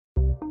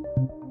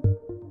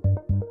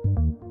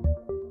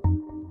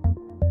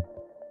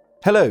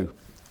Hello,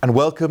 and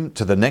welcome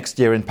to The Next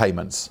Year in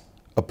Payments,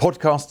 a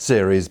podcast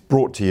series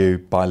brought to you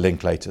by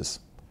Linklaters.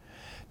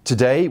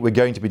 Today, we're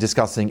going to be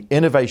discussing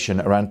innovation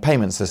around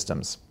payment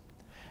systems.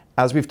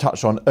 As we've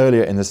touched on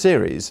earlier in the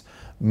series,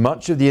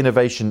 much of the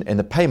innovation in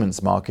the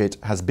payments market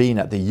has been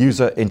at the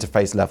user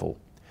interface level.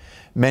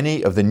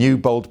 Many of the new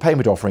bold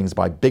payment offerings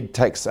by big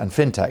techs and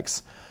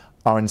fintechs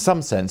are in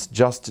some sense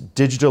just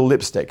digital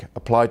lipstick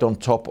applied on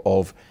top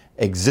of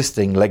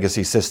existing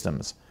legacy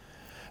systems.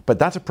 But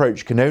that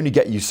approach can only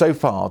get you so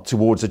far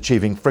towards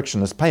achieving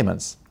frictionless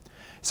payments.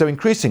 So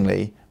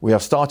increasingly, we are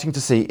starting to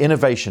see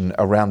innovation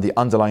around the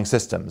underlying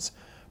systems,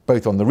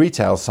 both on the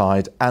retail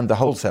side and the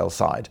wholesale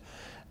side,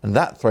 and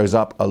that throws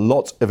up a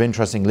lot of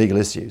interesting legal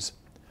issues.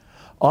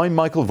 I'm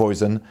Michael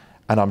Voisin,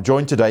 and I'm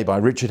joined today by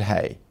Richard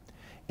Hay.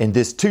 In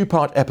this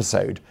two-part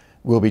episode,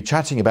 we'll be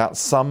chatting about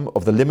some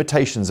of the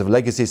limitations of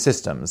legacy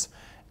systems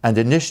and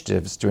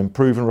initiatives to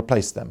improve and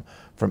replace them,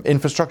 from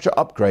infrastructure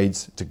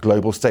upgrades to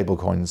global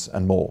stablecoins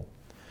and more.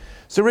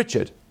 So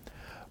Richard,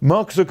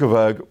 Mark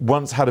Zuckerberg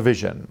once had a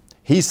vision.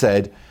 He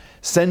said,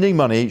 sending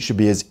money should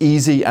be as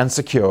easy and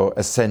secure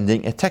as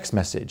sending a text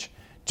message.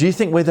 Do you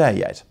think we're there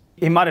yet?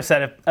 He might have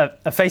said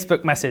a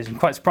Facebook message. I'm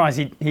quite surprised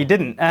he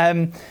didn't.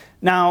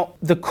 Now,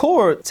 the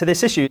core to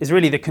this issue is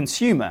really the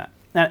consumer,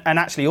 and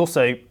actually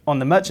also on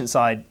the merchant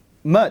side,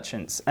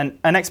 merchants and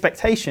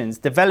expectations,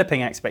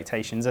 developing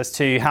expectations as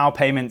to how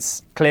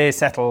payments clear,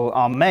 settle,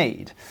 are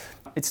made.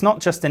 It's not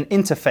just an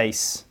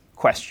interface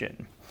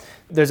question.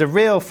 There's a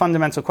real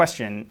fundamental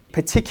question,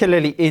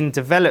 particularly in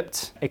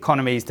developed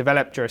economies,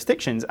 developed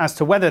jurisdictions, as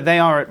to whether they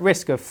are at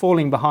risk of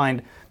falling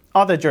behind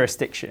other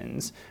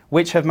jurisdictions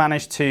which have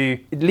managed to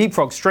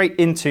leapfrog straight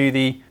into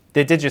the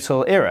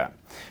digital era.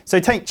 So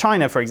take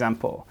China, for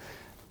example.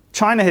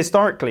 China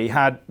historically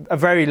had a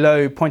very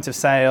low point of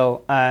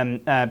sale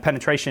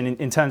penetration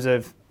in terms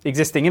of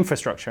existing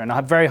infrastructure and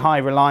a very high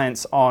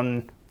reliance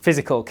on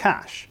physical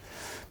cash.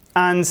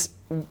 And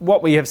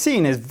what we have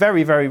seen is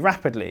very, very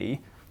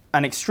rapidly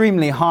an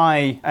extremely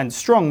high and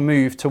strong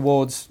move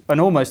towards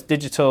an almost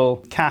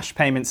digital cash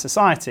payment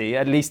society,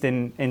 at least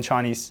in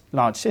Chinese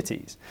large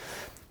cities.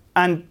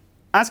 And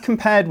as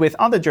compared with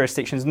other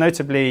jurisdictions,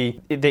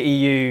 notably the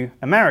EU,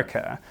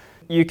 America,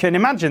 you can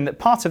imagine that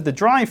part of the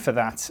drive for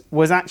that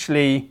was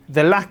actually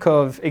the lack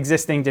of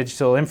existing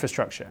digital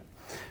infrastructure.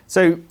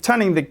 So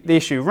turning the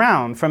issue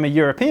round from a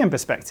European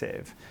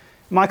perspective,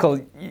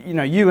 Michael,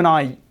 you and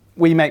I,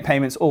 we make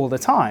payments all the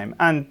time,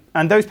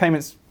 and those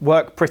payments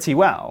work pretty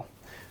well.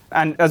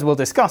 And as we'll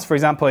discuss, for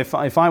example,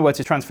 if I were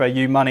to transfer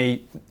you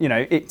money,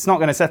 it's not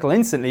going to settle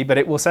instantly, but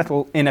it will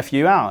settle in a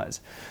few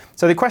hours.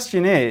 So the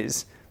question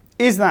is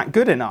that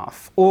good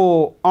enough?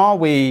 Or are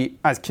we,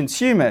 as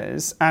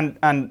consumers and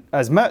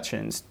as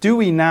merchants, do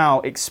we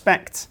now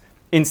expect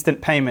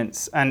instant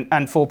payments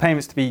and for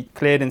payments to be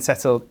cleared and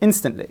settled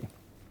instantly?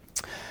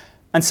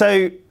 And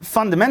so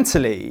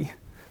fundamentally,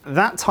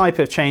 that type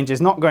of change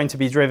is not going to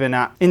be driven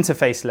at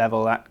interface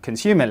level, at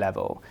consumer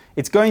level.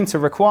 It's going to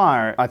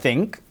require, I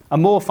think, a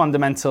more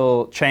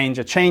fundamental change,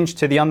 a change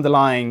to the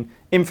underlying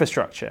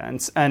infrastructure.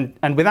 And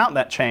without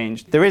that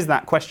change, there is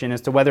that question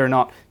as to whether or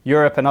not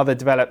Europe and other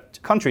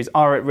developed countries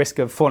are at risk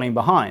of falling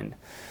behind.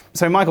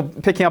 So Michael,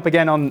 picking up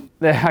again on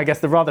the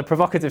rather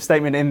provocative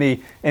statement in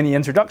the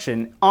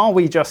introduction, are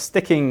we just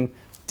sticking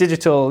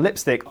digital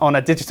lipstick on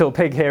a digital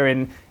pig here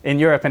in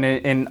Europe and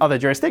in other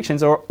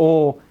jurisdictions,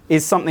 or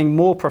is something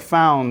more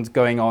profound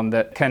going on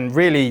that can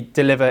really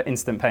deliver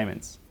instant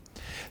payments?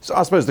 So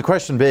I suppose the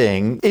question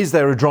being, is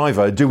there a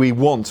driver? Do we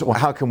want, or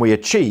how can we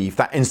achieve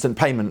that instant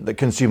payment that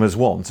consumers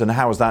want, and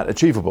how is that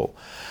achievable?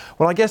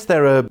 Well, I guess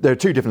there are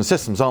two different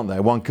systems, aren't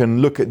there? One can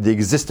look at the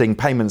existing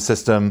payment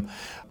system,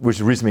 which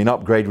has recently been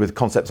upgraded with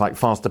concepts like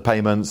faster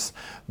payments,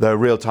 the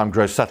real-time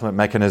gross settlement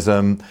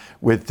mechanism,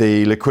 with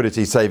the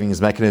liquidity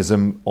savings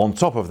mechanism on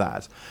top of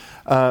that.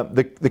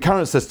 The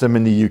current system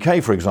in the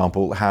UK, for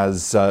example,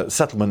 has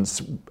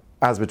settlements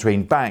as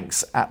between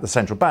banks at the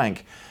central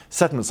bank,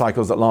 settlement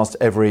cycles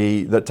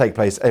that take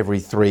place every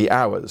 3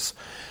 hours.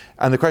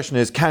 And the question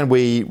is, can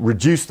we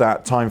reduce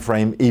that time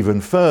frame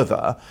even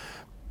further,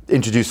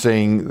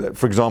 introducing,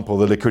 for example,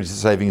 the liquidity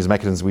savings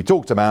mechanisms we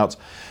talked about,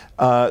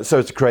 so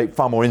as to create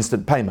far more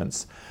instant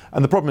payments?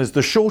 And the problem is,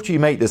 the shorter you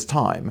make this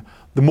time,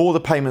 the more the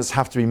payments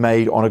have to be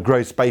made on a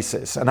gross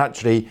basis. And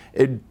actually,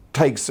 it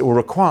takes or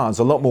requires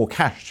a lot more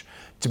cash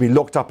to be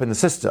locked up in the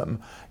system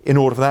in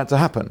order for that to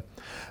happen.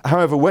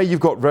 However, where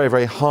you've got very,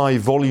 very high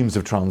volumes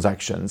of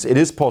transactions, it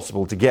is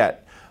possible to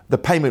get the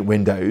payment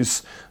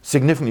windows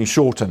significantly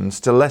shortened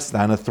to less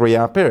than a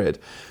 3-hour period.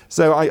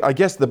 So I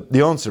guess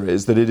the answer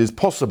is that it is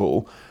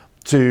possible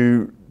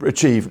to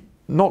achieve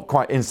not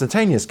quite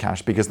instantaneous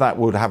cash, because that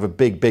would have a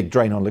big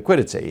drain on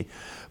liquidity,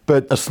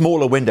 but a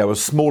smaller window, a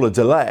smaller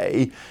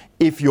delay,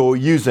 if you're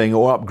using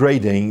or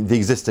upgrading the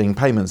existing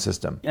payment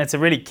system. It's a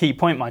really key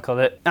point, Michael,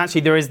 that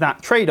actually there is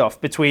that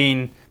trade-off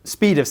between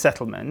speed of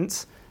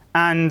settlement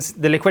and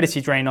the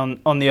liquidity drain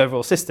on the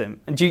overall system.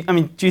 And do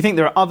you think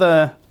there are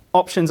other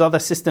options, other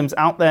systems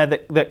out there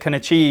that can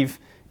achieve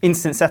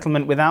instant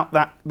settlement without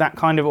that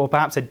kind of, or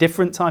perhaps a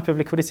different type of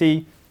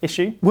liquidity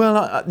issue?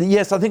 Well,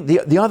 yes, I think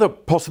the other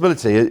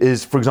possibility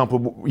is, for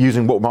example,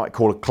 using what we might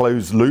call a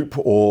closed loop,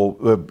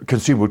 or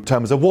consumer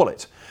term as a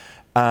wallet.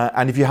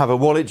 And if you have a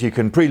wallet, you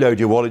can preload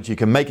your wallet, you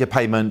can make a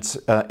payment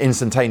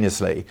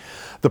instantaneously.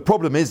 The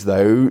problem is,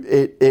 though,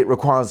 it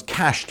requires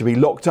cash to be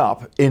locked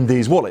up in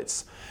these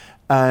wallets.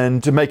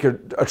 And to make a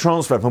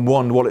transfer from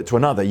one wallet to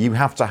another, you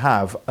have to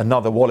have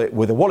another wallet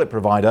with a wallet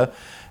provider.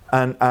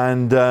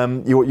 And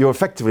you're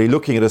effectively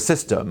looking at a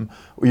system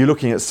where you're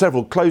looking at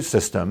several closed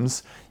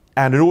systems.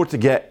 And in order to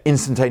get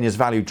instantaneous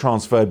value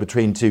transferred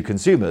between two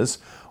consumers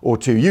or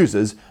two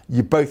users,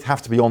 you both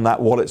have to be on that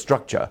wallet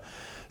structure.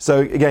 So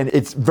again,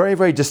 it's very,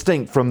 very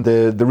distinct from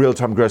the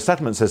real-time gross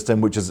settlement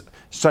system, which is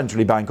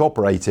centrally bank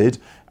operated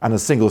and a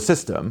single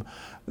system.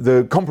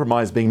 The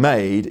compromise being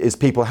made is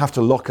people have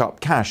to lock up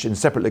cash in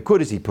separate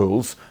liquidity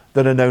pools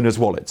that are known as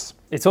wallets.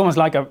 It's almost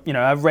like a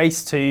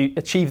race to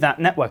achieve that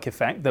network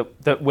effect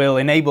that will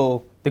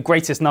enable the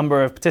greatest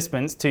number of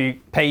participants to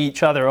pay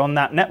each other on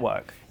that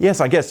network. Yes,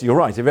 I guess you're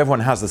right. If everyone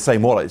has the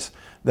same wallet,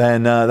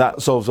 then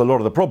that solves a lot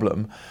of the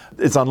problem.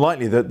 It's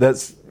unlikely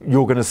that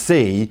you're going to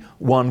see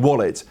one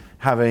wallet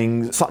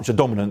having such a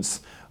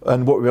dominance.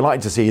 And what we'd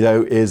like to see,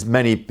 though, is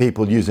many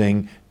people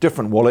using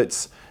different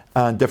wallets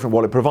and different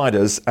wallet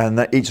providers, and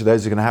that each of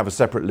those are going to have a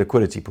separate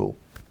liquidity pool.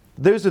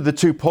 Those are the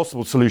two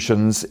possible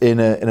solutions in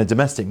a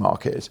domestic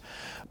market.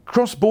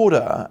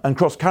 Cross-border and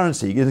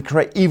cross-currency are going to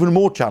create even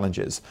more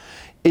challenges.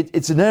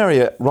 It's an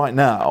area right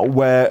now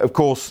where, of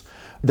course,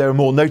 there are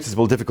more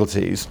noticeable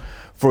difficulties.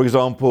 For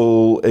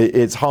example,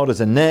 it's harder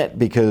to net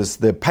because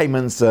the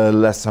payments are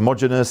less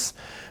homogeneous.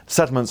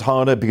 Settlement's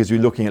harder because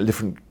you're looking at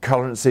different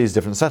currencies,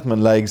 different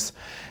settlement legs,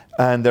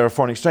 and there are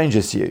foreign exchange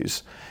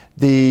issues.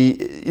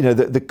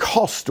 The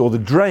cost or the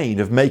drain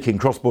of making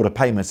cross-border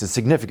payments is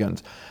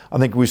significant. I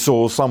think we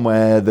saw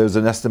somewhere there's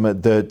an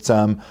estimate that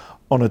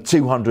on a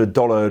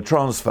 $200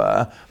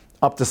 transfer,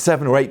 up to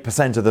 7 or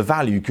 8% of the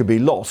value could be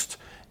lost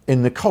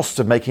in the cost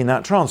of making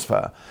that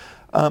transfer.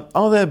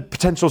 Are there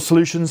potential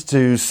solutions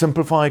to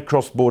simplify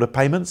cross-border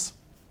payments?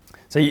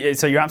 So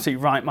you're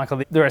absolutely right,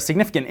 Michael. There are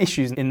significant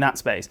issues in that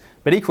space,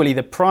 but equally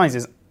the prize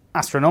is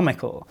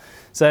astronomical.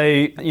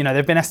 So, there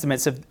have been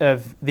estimates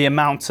of the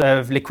amount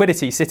of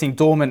liquidity sitting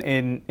dormant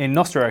in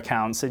Nostro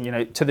accounts,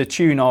 and to the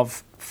tune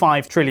of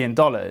 $5 trillion.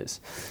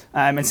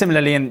 And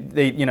similarly, in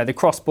the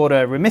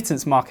cross-border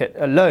remittance market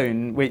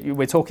alone,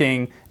 we're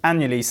talking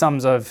annually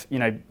sums of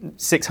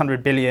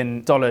 $600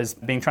 billion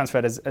being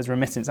transferred as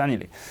remittance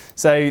annually.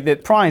 So the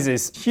prize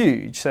is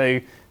huge. So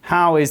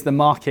how is the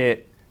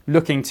market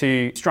looking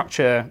to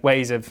structure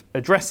ways of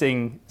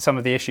addressing some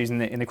of the issues in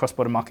the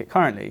cross-border market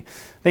currently?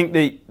 I think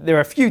there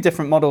are a few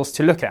different models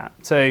to look at.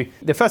 So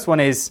the first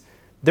one is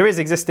there is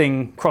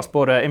existing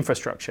cross-border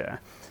infrastructure.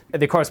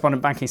 The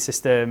correspondent banking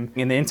system,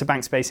 in the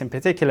interbank space in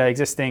particular,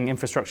 existing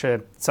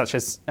infrastructure such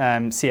as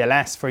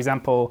CLS, for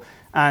example.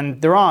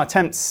 And there are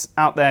attempts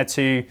out there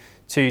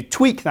to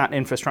tweak that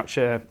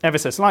infrastructure ever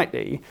so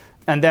slightly,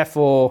 and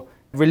therefore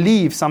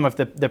relieve some of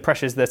the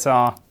pressures that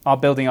are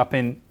building up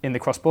in the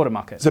cross-border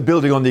market. So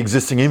building on the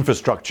existing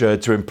infrastructure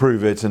to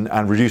improve it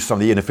and reduce some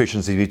of the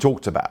inefficiencies we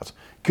talked about.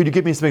 Could you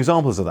give me some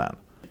examples of that?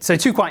 So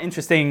two quite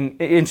interesting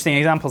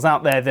examples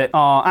out there that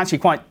are actually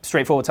quite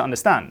straightforward to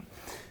understand.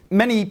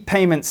 Many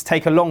payments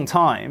take a long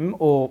time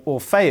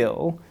or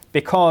fail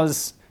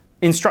because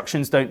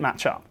instructions don't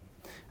match up.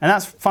 And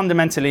that's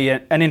fundamentally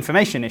an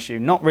information issue,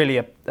 not really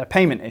a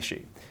payment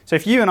issue. So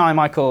if you and I,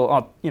 Michael,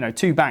 are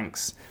two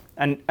banks,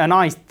 and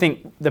I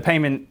think the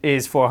payment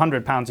is for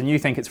 £100 and you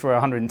think it's for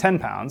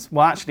 £110,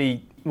 well,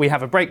 actually, we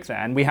have a break there,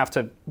 and we have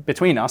to,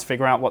 between us,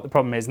 figure out what the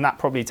problem is, and that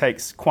probably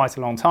takes quite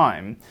a long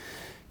time.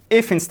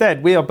 If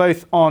instead we are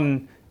both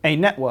on a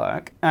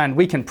network and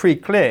we can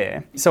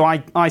pre-clear, so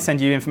I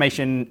send you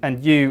information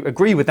and you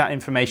agree with that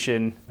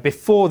information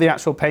before the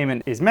actual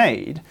payment is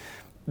made,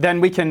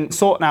 then we can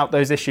sort out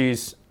those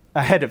issues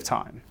ahead of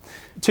time.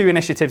 Two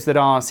initiatives that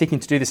are seeking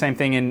to do the same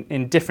thing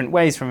in different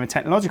ways from a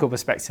technological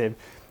perspective.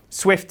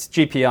 Swift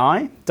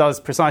GPI does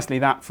precisely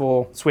that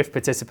for Swift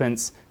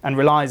participants and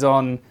relies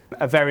on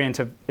a variant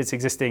of its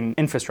existing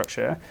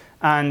infrastructure.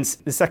 And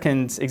the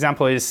second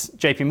example is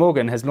JP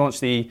Morgan has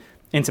launched the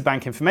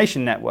Interbank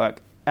Information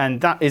Network,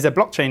 and that is a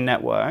blockchain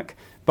network,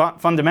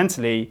 but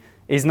fundamentally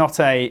is not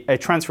a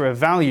transfer of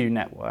value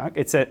network.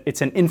 It's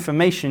an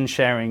information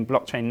sharing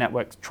blockchain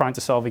network trying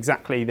to solve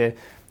exactly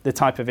the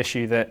type of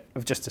issue that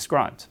I've just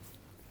described.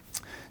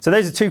 So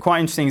those are two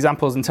quite interesting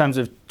examples in terms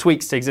of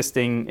tweaks to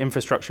existing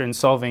infrastructure and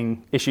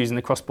solving issues in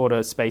the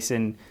cross-border space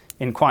in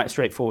quite a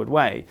straightforward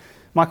way.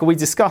 Michael, we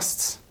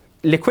discussed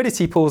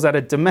liquidity pools at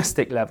a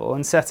domestic level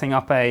and setting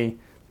up a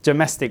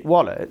domestic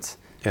wallet.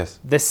 Yes.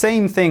 The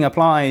same thing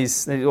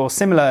applies, or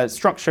similar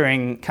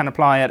structuring can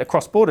apply at a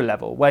cross-border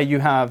level, where you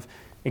have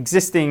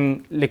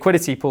existing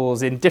liquidity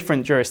pools in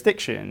different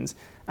jurisdictions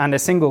and a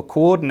single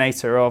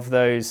coordinator of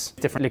those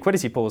different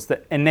liquidity pools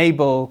that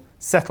enable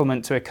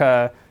settlement to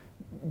occur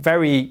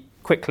very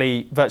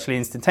quickly, virtually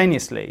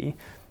instantaneously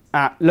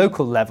at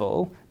local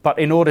level, but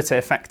in order to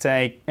effect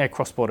a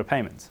cross-border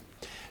payment.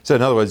 So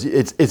in other words,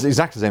 it's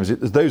exactly the same.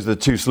 Those are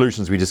the two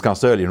solutions we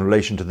discussed earlier in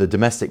relation to the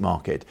domestic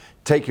market.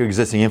 Take your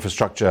existing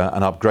infrastructure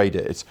and upgrade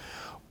it,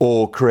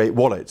 or create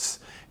wallets.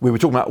 We were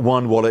talking about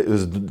one wallet that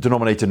was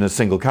denominated in a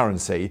single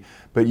currency,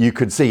 but you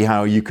could see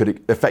how you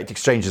could affect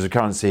exchanges of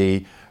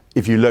currency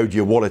if you load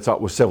your wallet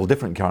up with several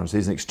different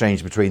currencies and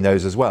exchange between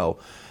those as well.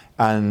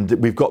 And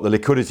we've got the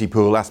liquidity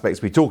pool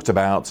aspects we talked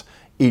about.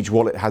 Each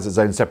wallet has its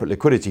own separate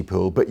liquidity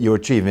pool, but you're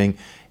achieving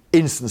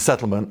instant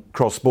settlement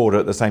cross-border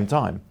at the same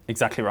time.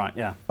 Exactly right,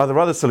 yeah. Are there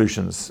other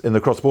solutions in the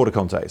cross-border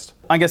context?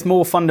 I guess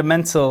more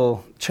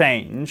fundamental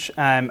change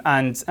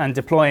and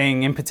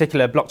deploying, in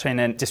particular, blockchain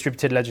and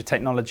distributed ledger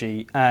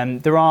technology.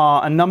 There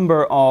are a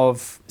number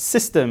of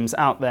systems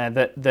out there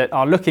that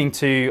are looking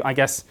to, I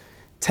guess,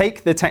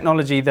 take the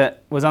technology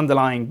that was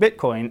underlying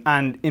Bitcoin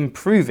and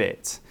improve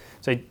it.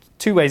 So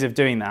two ways of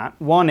doing that.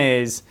 One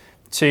is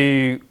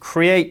to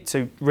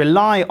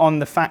rely on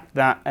the fact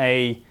that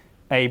a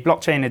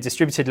blockchain, a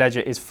distributed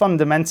ledger, is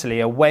fundamentally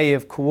a way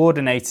of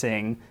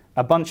coordinating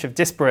a bunch of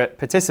disparate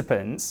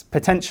participants,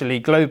 potentially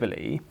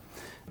globally.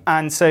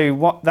 And so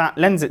what that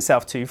lends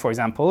itself to, for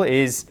example,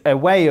 is a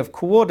way of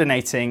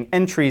coordinating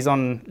entries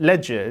on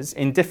ledgers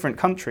in different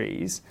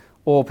countries,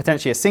 or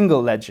potentially a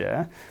single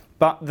ledger,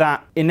 but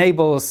that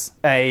enables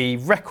a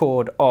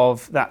record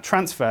of that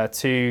transfer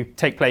to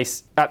take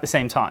place at the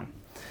same time.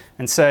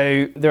 And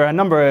so there are a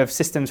number of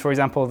systems, for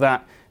example,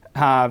 that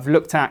have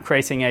looked at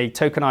creating a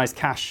tokenized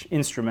cash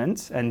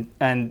instrument,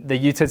 and the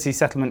utility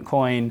settlement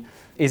coin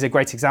is a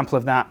great example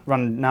of that,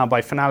 run now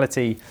by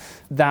Finality,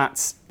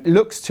 that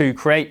looks to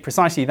create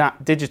precisely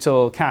that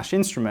digital cash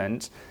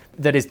instrument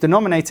that is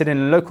denominated in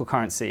a local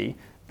currency,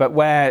 but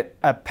where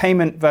a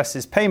payment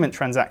versus payment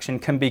transaction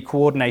can be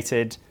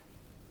coordinated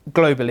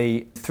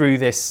globally through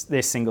this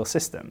single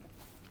system.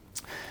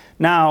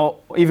 Now,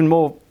 even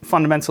more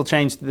fundamental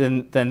change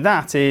than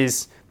that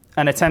is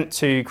an attempt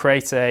to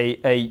create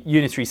a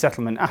unitary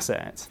settlement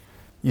asset.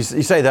 You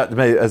say that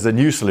as a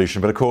new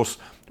solution, but of course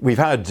we've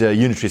had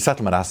unitary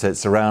settlement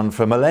assets around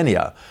for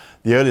millennia.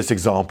 The earliest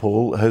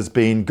example has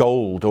been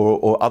gold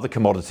or other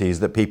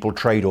commodities that people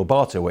trade or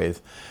barter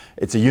with.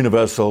 It's a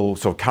universal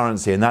sort of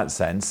currency in that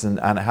sense, and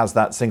it has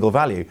that single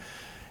value.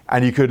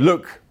 And you could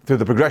look through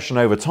the progression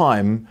over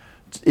time,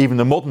 even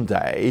the modern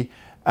day,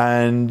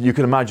 and you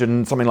can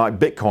imagine something like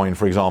Bitcoin,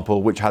 for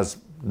example, which has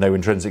no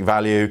intrinsic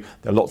value.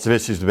 There are lots of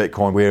issues with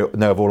Bitcoin. We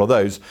know of all of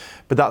those.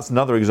 But that's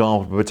another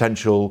example of a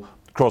potential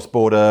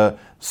cross-border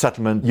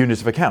settlement unit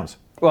of account.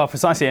 Well,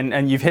 precisely,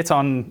 and you've hit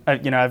on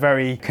a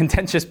very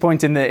contentious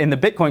point in the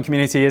Bitcoin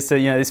community as to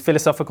this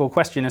philosophical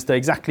question as to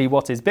exactly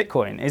what is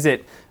Bitcoin. Is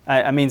it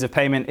a means of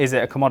payment? Is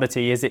it a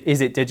commodity? Is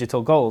it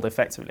digital gold,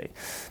 effectively?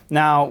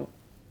 Now,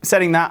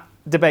 setting that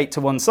debate to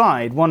one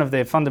side, one of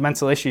the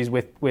fundamental issues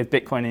with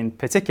Bitcoin in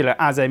particular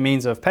as a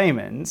means of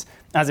payment,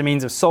 as a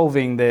means of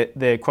solving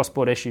the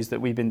cross-border issues that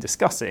we've been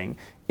discussing,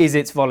 is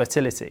its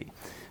volatility.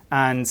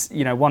 And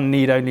one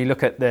need only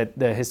look at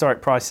the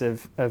historic price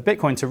of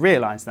Bitcoin to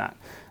realize that.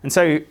 And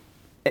so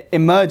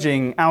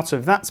emerging out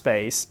of that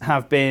space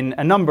have been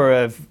a number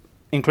of,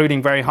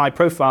 including very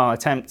high-profile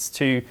attempts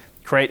to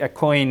create a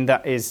coin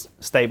that is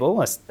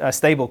stable, a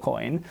stable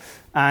coin,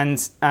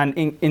 and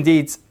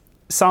indeed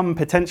some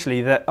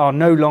potentially that are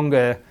no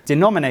longer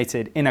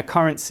denominated in a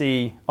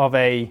currency of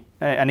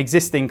an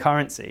existing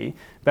currency,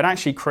 but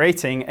actually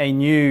creating a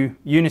new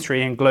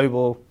unitary and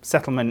global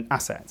settlement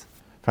asset.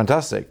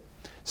 Fantastic.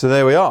 So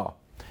there we are.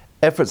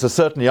 Efforts are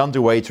certainly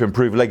underway to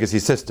improve legacy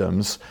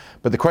systems,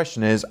 but the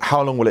question is,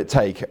 how long will it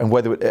take and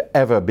whether it will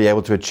ever be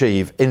able to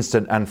achieve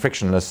instant and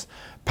frictionless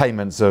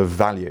payments of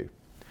value?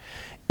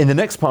 In the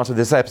next part of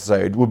this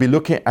episode, we'll be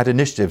looking at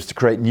initiatives to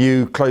create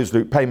new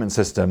closed-loop payment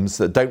systems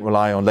that don't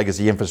rely on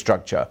legacy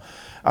infrastructure.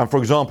 And for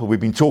example, we've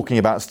been talking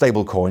about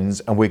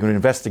stablecoins, and we're going to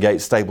investigate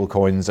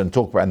stablecoins and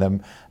talk about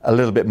them a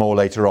little bit more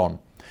later on.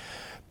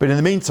 But in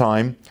the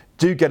meantime,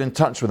 do get in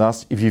touch with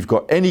us if you've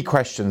got any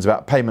questions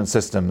about payment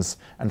systems,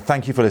 and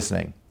thank you for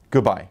listening.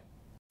 Goodbye.